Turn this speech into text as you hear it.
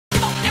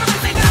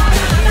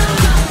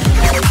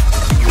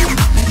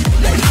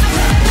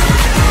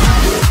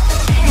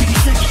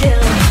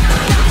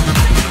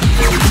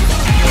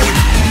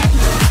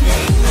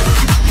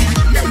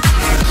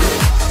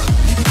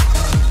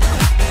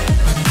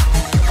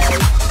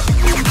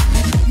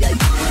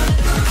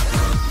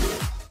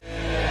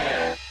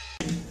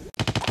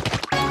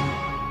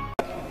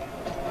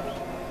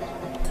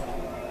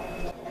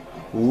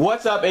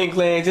What's up,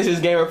 Inklings? This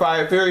is Gamer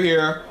Fire Fear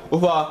here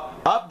with an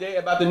update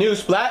about the new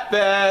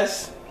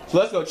Splatfest. So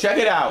let's go check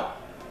it out.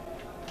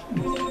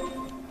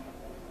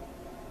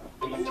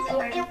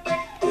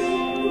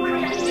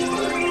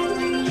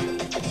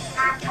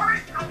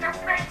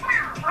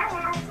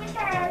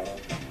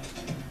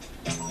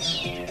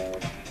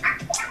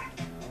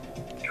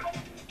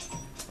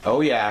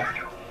 Oh yeah.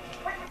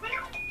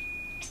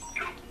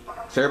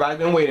 So everybody's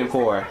been waiting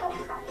for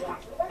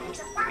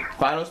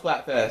final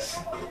Splatfest.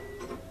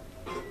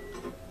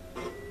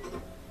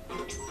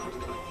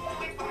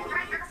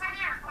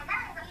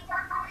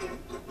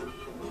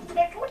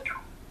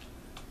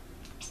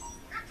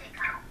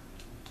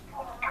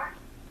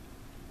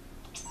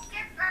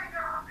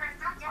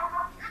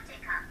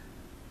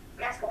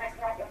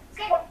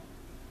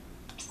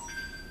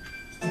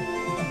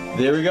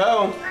 There we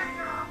go.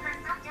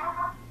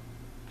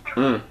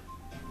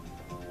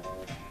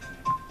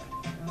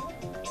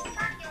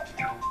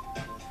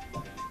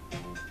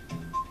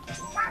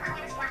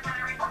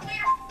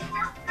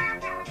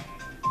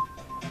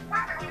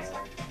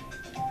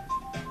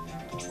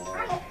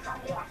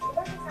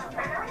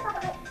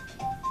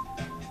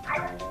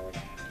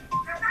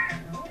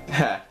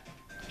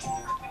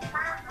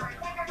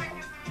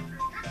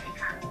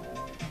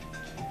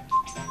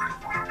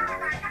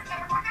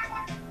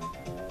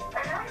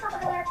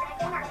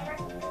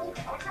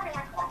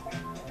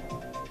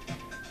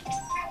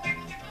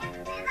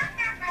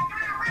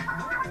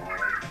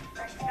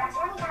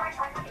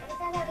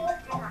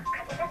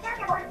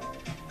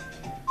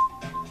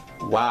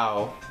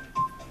 Wow.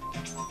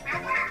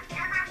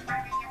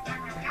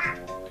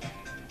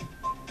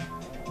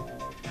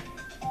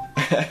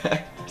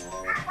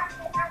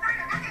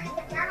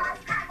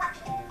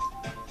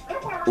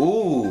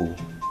 Ooh.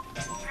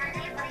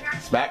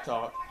 Smack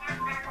talk.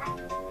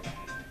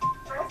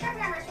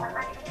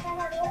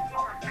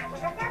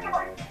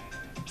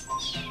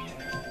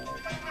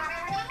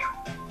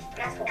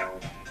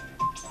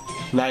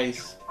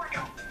 Nice.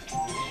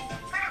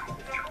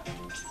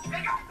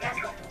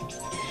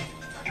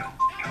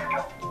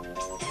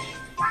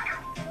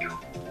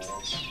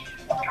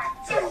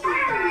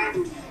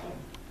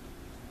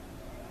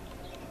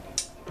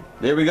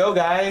 There we go,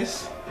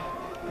 guys.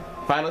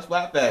 Final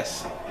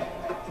Splatfest.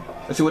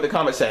 Let's see what the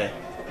comments say.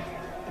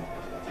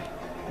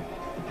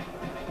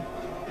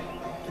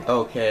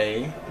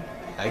 Okay,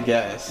 I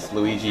guess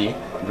Luigi,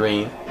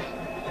 green.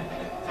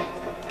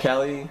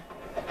 Kelly,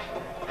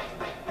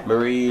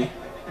 Marie,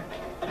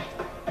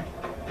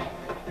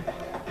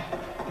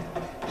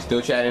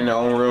 still chatting in their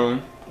own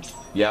room.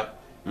 Yep.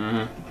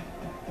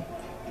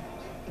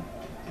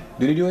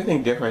 Did he do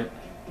anything different?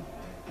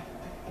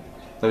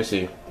 Let me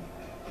see.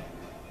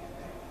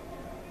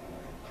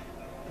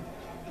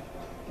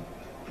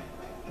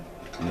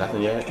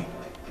 Nothing yet.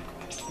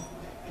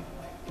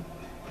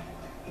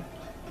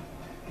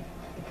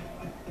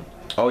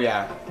 Oh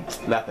yeah,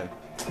 nothing.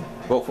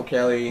 Vote for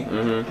Kelly.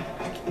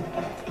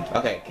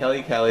 Okay,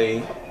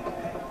 Kelly,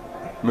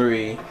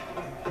 Marie,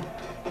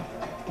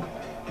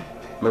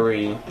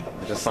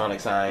 with a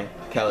Sonic sign.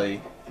 Kelly.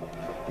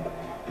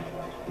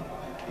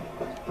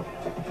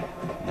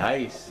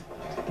 Nice.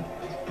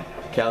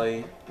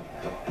 Kelly.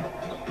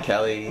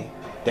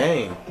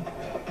 Dang.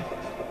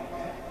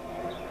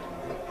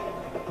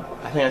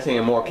 I think I'm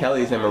seeing more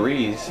Kellys than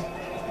Maries.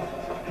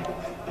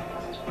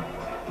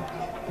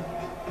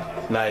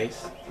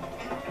 Nice.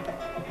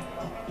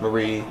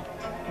 Marie.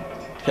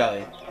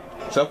 Kelly.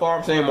 So far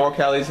I'm seeing more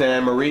Kellys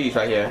than Maries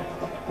right here.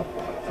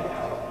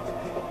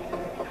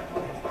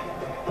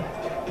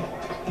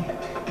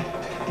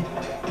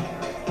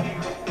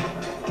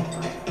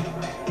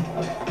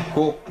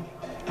 Cool.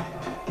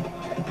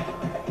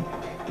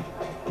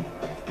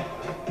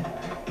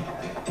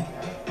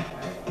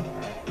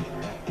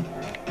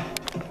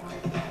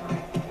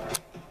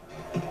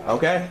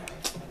 Okay,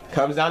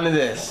 comes down to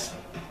this.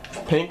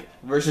 Pink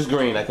versus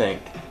green, I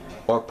think.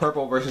 Or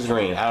purple versus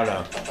green, I don't know.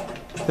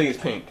 I think it's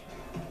pink.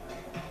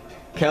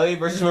 Kelly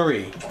versus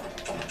Marie.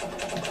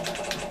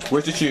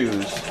 Which to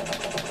choose?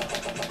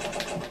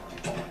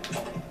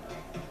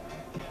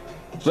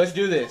 So let's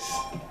do this.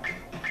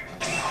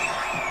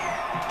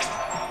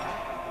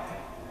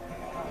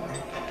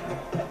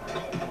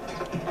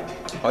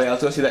 Oh yeah,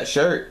 let's go see that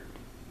shirt.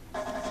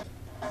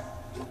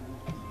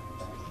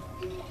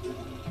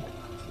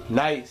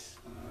 Nice.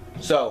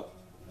 So,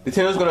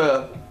 Nintendo's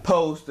gonna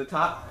post the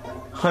top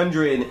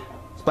 100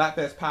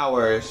 Splatfest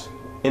powers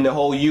in the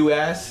whole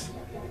US,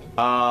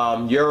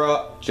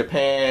 Europe,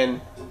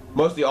 Japan,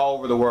 mostly all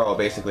over the world,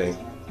 basically.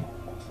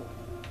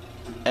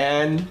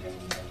 And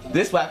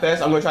this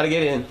Splatfest, I'm gonna try to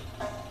get in.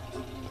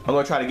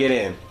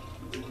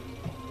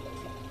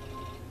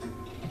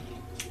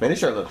 Man, this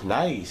shirt looks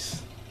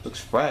nice. Looks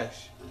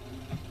fresh.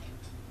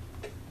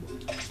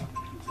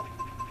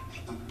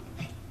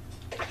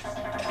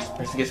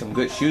 Let's get some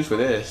good shoes for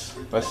this.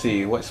 Let's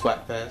see, what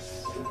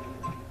Splatfest?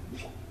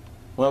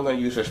 What I'm gonna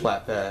use for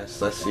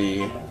Splatfest? Let's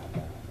see.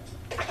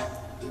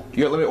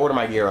 Let me order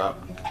my gear up.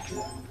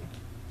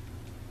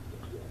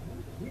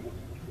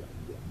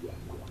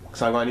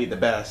 So I'm gonna need the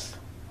best.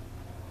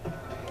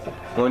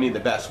 I'm gonna need the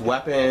best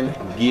weapon,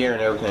 gear,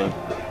 and everything.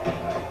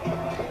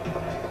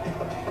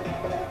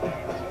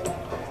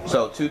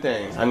 So 2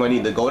 things. I'm gonna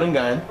need the golden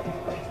gun.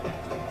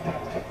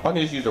 Or I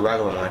can just use the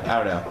regular one.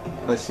 I don't know.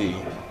 Let's see.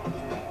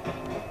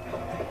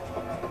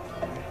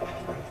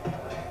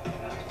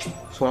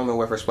 So what I'm gonna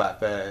wear for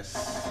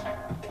Splatfest.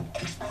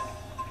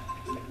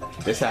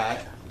 This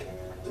hat.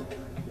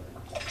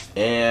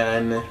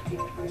 And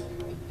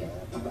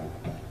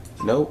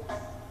nope.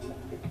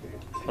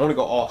 I want to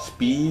go all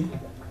speed,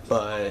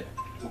 but at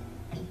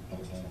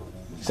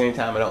the same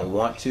time I don't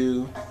want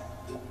to.